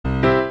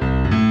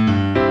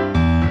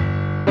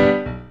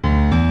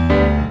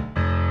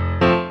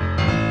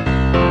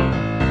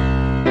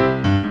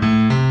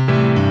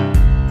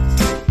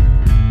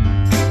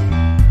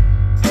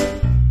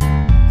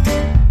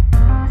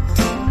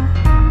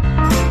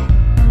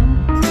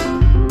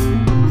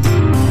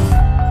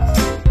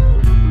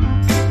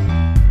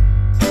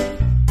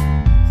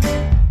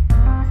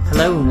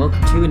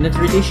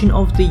another edition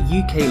of the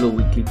UK Law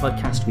Weekly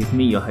podcast with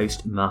me, your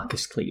host,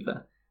 Marcus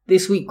Cleaver.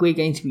 This week we're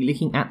going to be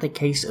looking at the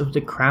case of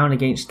the Crown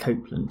against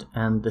Copeland,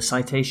 and the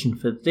citation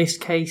for this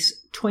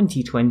case,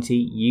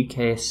 2020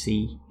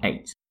 UKSC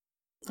 8.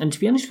 And to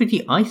be honest with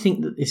you, I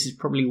think that this is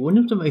probably one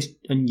of the most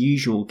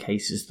unusual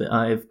cases that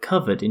I have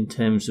covered in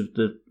terms of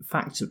the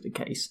facts of the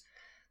case.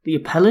 The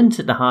appellant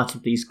at the heart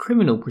of these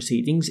criminal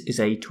proceedings is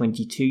a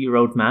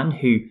 22-year-old man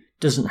who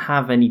doesn't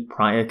have any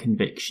prior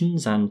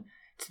convictions and,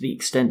 to the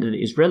extent that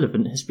it is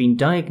relevant, has been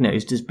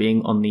diagnosed as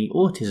being on the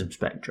autism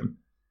spectrum.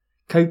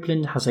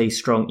 Copeland has a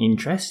strong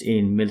interest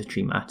in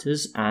military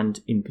matters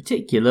and, in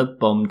particular,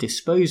 bomb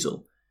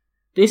disposal.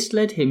 This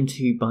led him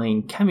to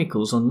buying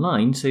chemicals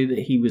online so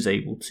that he was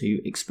able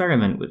to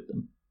experiment with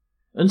them.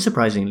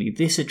 Unsurprisingly,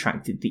 this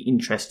attracted the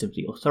interest of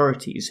the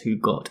authorities, who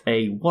got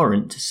a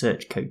warrant to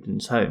search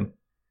Copeland's home.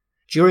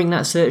 During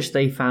that search,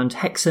 they found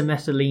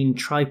hexamethylene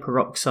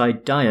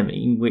triperoxide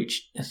diamine,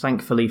 which,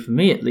 thankfully for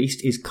me at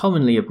least, is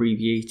commonly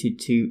abbreviated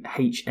to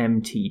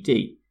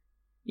HMTD.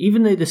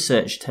 Even though the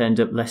search turned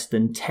up less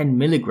than 10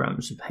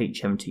 milligrams of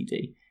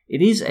HMTD,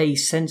 it is a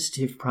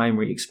sensitive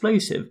primary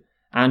explosive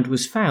and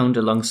was found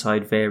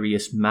alongside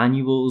various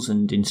manuals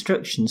and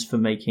instructions for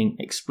making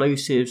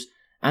explosives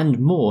and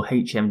more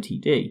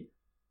HMTD.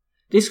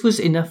 This was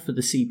enough for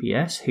the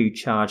CPS, who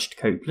charged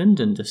Copeland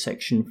under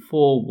Section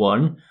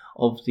 4.1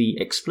 of the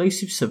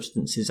Explosive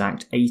Substances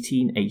Act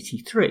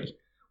 1883,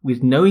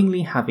 with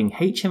knowingly having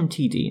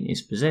HMTD in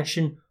his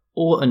possession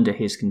or under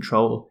his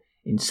control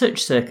in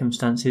such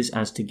circumstances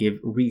as to give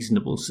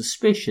reasonable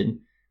suspicion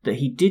that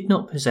he did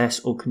not possess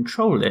or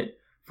control it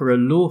for a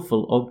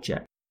lawful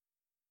object.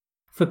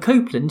 For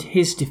Copeland,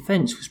 his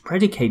defence was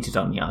predicated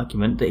on the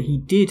argument that he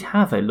did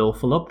have a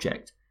lawful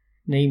object,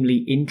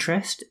 namely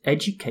interest,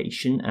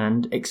 education,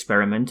 and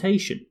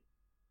experimentation.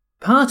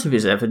 Part of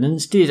his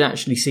evidence did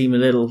actually seem a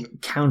little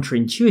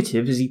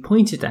counterintuitive, as he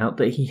pointed out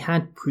that he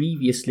had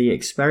previously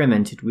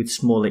experimented with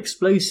small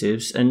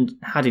explosives and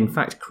had in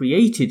fact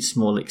created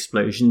small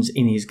explosions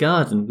in his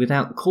garden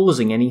without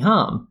causing any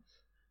harm.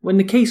 When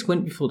the case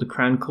went before the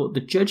Crown Court,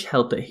 the judge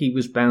held that he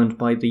was bound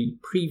by the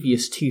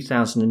previous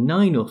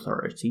 2009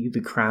 authority,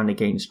 the Crown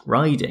against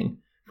Riding,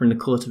 from the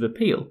Court of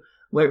Appeal,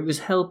 where it was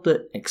held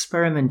that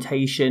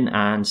experimentation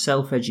and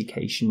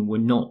self-education were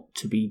not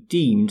to be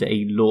deemed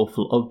a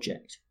lawful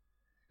object.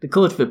 The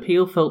Court of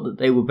Appeal felt that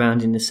they were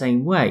bound in the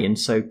same way, and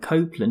so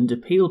Copeland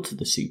appealed to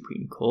the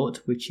Supreme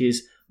Court, which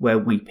is where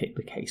we pick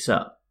the case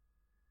up.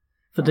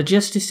 For the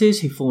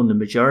justices who formed the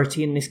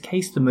majority in this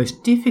case, the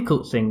most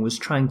difficult thing was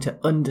trying to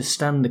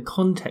understand the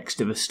context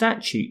of a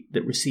statute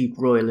that received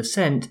royal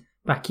assent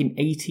back in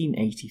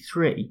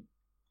 1883.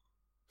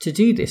 To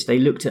do this, they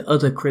looked at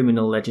other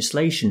criminal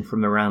legislation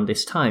from around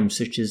this time,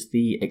 such as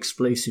the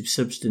Explosive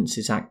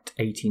Substances Act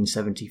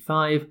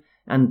 1875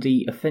 and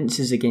the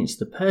Offences Against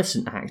the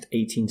Person Act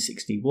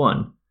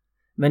 1861.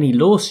 Many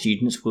law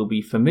students will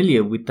be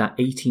familiar with that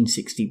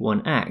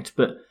 1861 Act,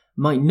 but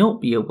might not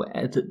be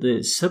aware that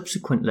the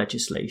subsequent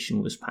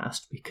legislation was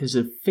passed because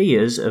of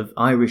fears of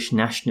Irish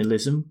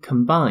nationalism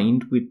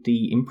combined with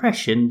the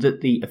impression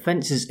that the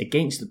Offences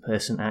Against the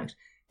Person Act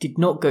did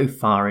not go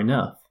far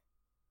enough.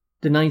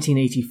 The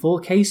 1984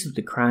 case of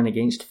the Crown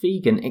against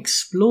Fegan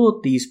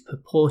explored these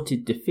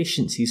purported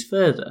deficiencies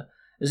further,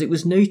 as it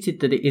was noted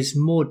that it is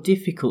more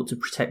difficult to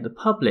protect the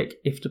public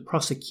if the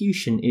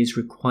prosecution is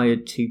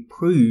required to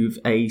prove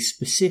a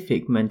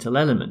specific mental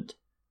element.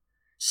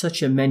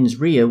 Such a mens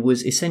rea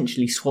was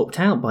essentially swapped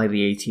out by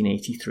the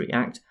 1883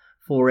 Act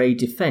for a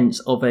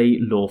defence of a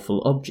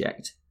lawful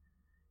object.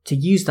 To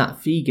use that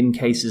Fegan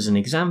case as an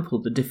example,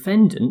 the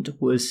defendant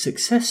was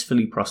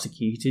successfully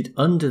prosecuted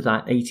under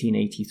that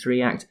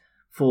 1883 Act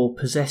for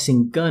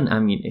possessing gun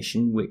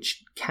ammunition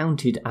which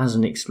counted as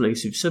an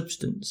explosive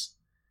substance.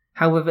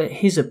 However,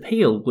 his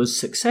appeal was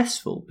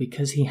successful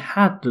because he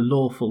had the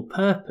lawful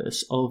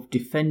purpose of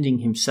defending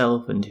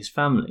himself and his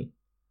family.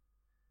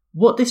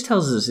 What this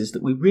tells us is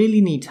that we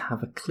really need to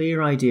have a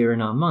clear idea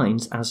in our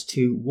minds as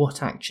to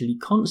what actually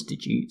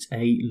constitutes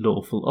a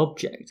lawful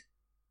object.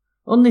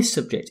 On this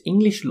subject,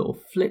 English law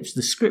flips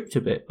the script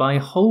a bit by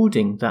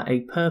holding that a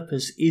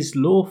purpose is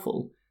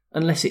lawful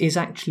unless it is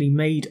actually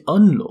made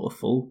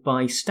unlawful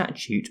by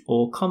statute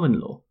or common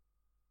law.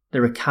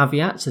 There are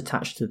caveats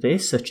attached to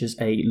this, such as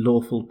a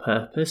lawful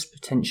purpose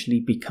potentially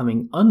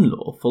becoming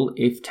unlawful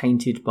if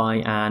tainted by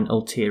an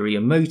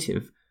ulterior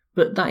motive,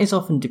 but that is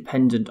often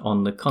dependent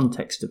on the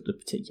context of the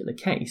particular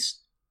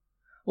case.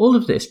 All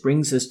of this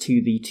brings us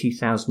to the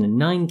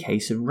 2009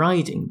 case of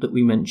Riding that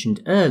we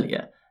mentioned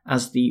earlier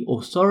as the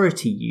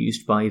authority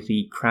used by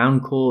the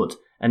Crown Court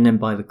and then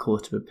by the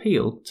Court of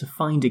Appeal to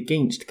find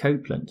against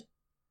Copeland.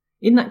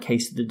 In that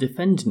case, the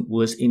defendant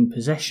was in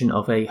possession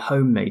of a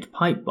homemade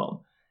pipe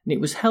bomb, and it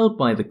was held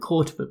by the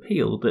Court of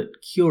Appeal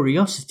that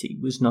curiosity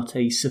was not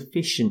a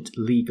sufficient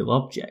legal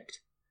object.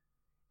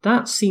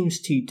 That seems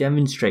to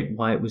demonstrate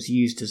why it was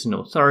used as an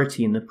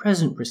authority in the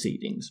present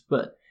proceedings,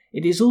 but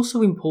it is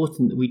also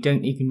important that we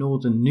don't ignore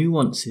the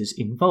nuances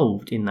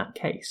involved in that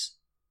case.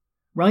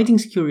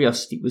 Riding's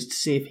curiosity was to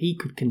see if he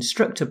could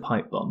construct a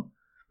pipe bomb,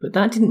 but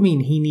that didn't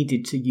mean he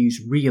needed to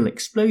use real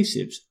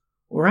explosives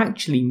or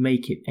actually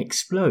make it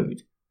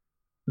explode.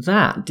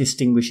 That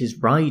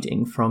distinguishes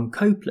Riding from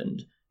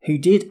Copeland, who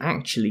did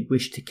actually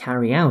wish to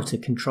carry out a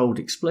controlled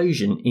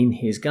explosion in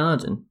his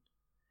garden.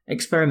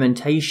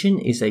 Experimentation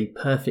is a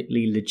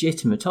perfectly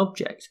legitimate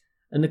object,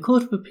 and the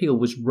Court of Appeal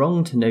was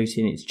wrong to note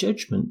in its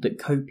judgment that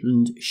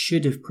Copeland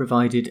should have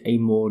provided a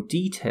more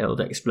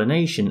detailed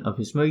explanation of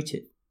his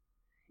motive.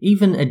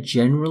 Even a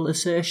general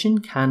assertion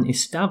can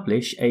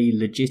establish a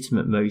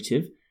legitimate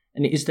motive,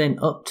 and it is then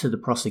up to the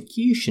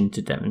prosecution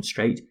to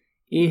demonstrate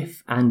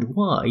if and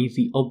why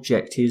the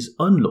object is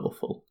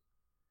unlawful.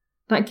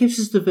 That gives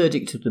us the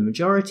verdict of the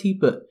majority,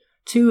 but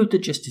 2 of the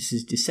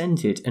justices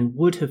dissented and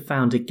would have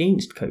found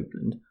against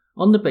Copeland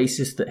on the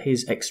basis that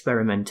his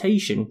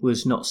experimentation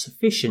was not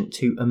sufficient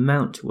to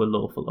amount to a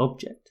lawful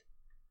object.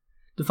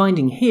 The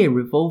finding here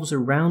revolves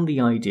around the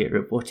idea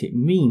of what it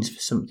means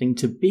for something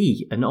to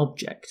be an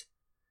object.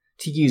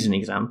 To use an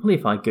example,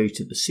 if I go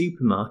to the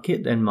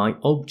supermarket, then my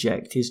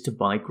object is to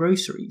buy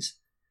groceries.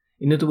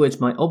 In other words,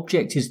 my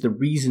object is the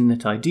reason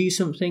that I do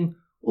something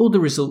or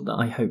the result that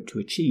I hope to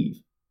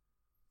achieve.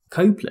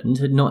 Copeland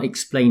had not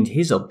explained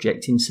his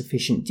object in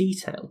sufficient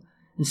detail,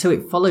 and so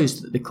it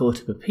follows that the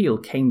Court of Appeal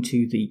came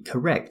to the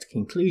correct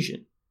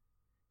conclusion.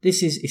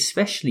 This is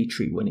especially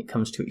true when it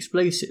comes to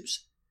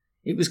explosives.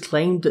 It was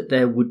claimed that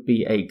there would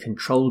be a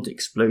controlled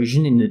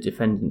explosion in the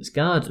defendant's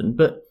garden,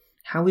 but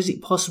how is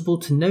it possible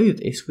to know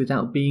this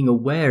without being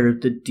aware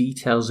of the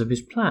details of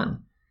his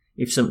plan?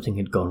 If something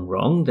had gone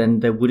wrong, then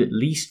there would at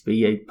least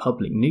be a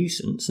public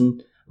nuisance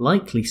and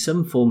likely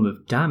some form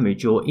of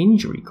damage or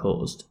injury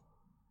caused.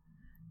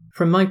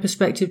 From my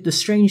perspective, the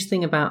strange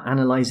thing about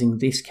analysing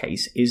this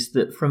case is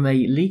that from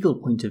a legal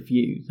point of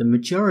view, the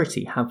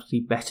majority have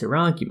the better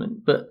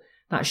argument, but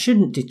that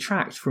shouldn't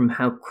detract from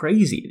how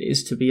crazy it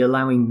is to be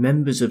allowing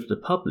members of the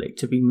public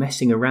to be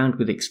messing around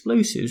with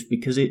explosives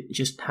because it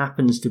just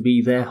happens to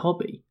be their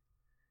hobby.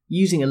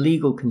 Using a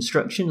legal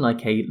construction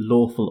like a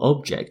lawful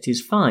object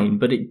is fine,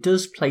 but it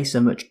does place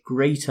a much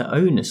greater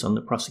onus on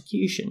the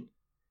prosecution.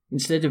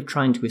 Instead of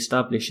trying to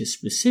establish a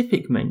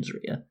specific mens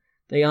rea,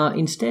 they are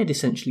instead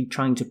essentially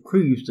trying to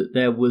prove that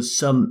there was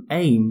some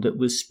aim that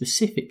was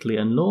specifically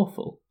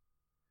unlawful.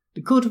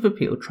 The Court of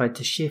Appeal tried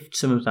to shift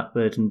some of that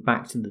burden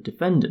back to the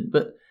defendant,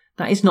 but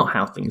that is not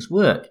how things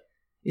work,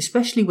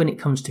 especially when it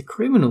comes to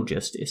criminal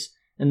justice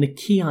and the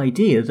key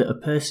idea that a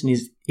person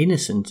is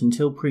innocent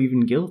until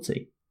proven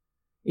guilty.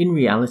 In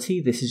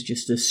reality, this is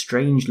just a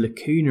strange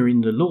lacuna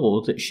in the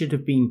law that should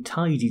have been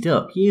tidied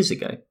up years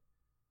ago.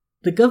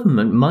 The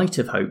government might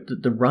have hoped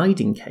that the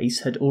Riding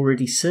case had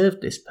already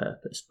served this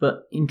purpose,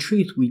 but in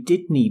truth we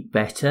did need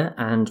better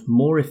and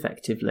more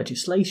effective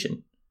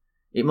legislation.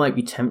 It might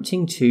be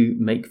tempting to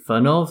make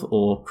fun of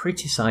or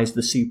criticise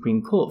the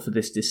Supreme Court for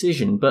this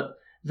decision, but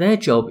their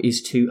job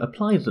is to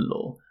apply the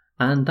law,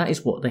 and that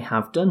is what they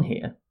have done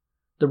here.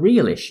 The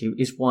real issue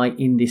is why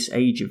in this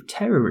age of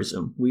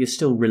terrorism we are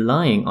still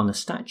relying on a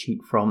statute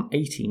from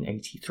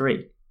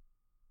 1883.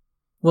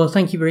 Well,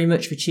 thank you very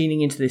much for tuning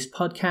into this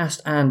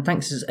podcast, and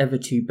thanks as ever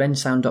to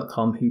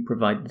bensound.com who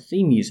provide the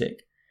theme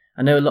music.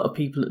 I know a lot of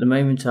people at the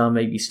moment are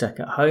maybe stuck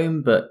at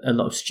home, but a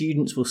lot of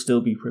students will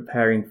still be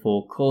preparing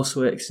for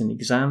courseworks and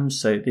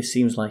exams, so this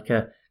seems like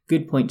a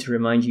good point to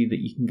remind you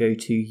that you can go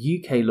to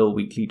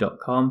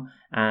uklawweekly.com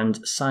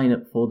and sign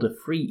up for the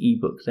free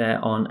ebook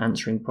there on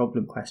answering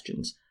problem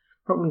questions.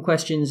 Problem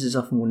questions is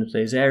often one of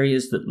those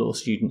areas that law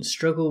students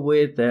struggle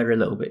with. They're a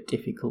little bit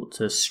difficult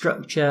to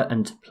structure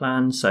and to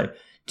plan, so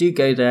do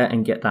go there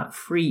and get that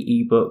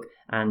free ebook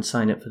and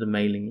sign up for the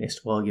mailing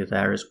list while you're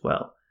there as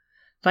well.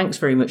 Thanks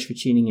very much for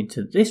tuning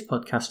into this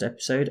podcast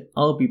episode.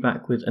 I'll be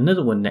back with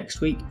another one next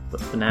week,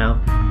 but for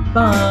now,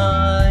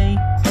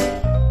 bye!